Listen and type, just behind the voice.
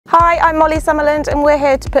Hi, I'm Mollie Summerland and we're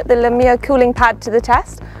here to put the LeMieux cooling pad to the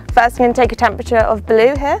test. First I'm going to take a temperature of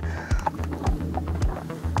Blue here.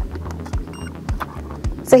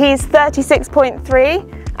 So he's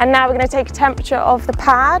 36.3 and now we're going to take a temperature of the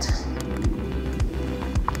pad,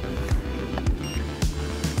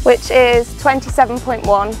 which is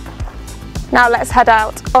 27.1. Now let's head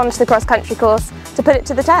out onto the cross-country course to put it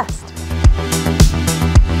to the test.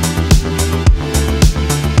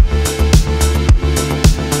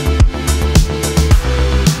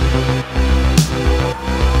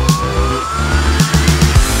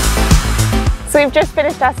 So we've just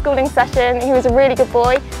finished our schooling session. He was a really good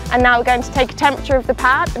boy, and now we're going to take a temperature of the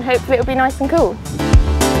pad and hopefully it'll be nice and cool.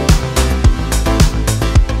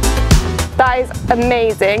 That is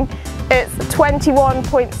amazing. It's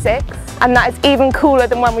 21.6 and that is even cooler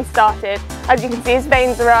than when we started. As you can see, his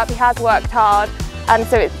veins are up, he has worked hard, and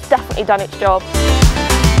so it's definitely done its job.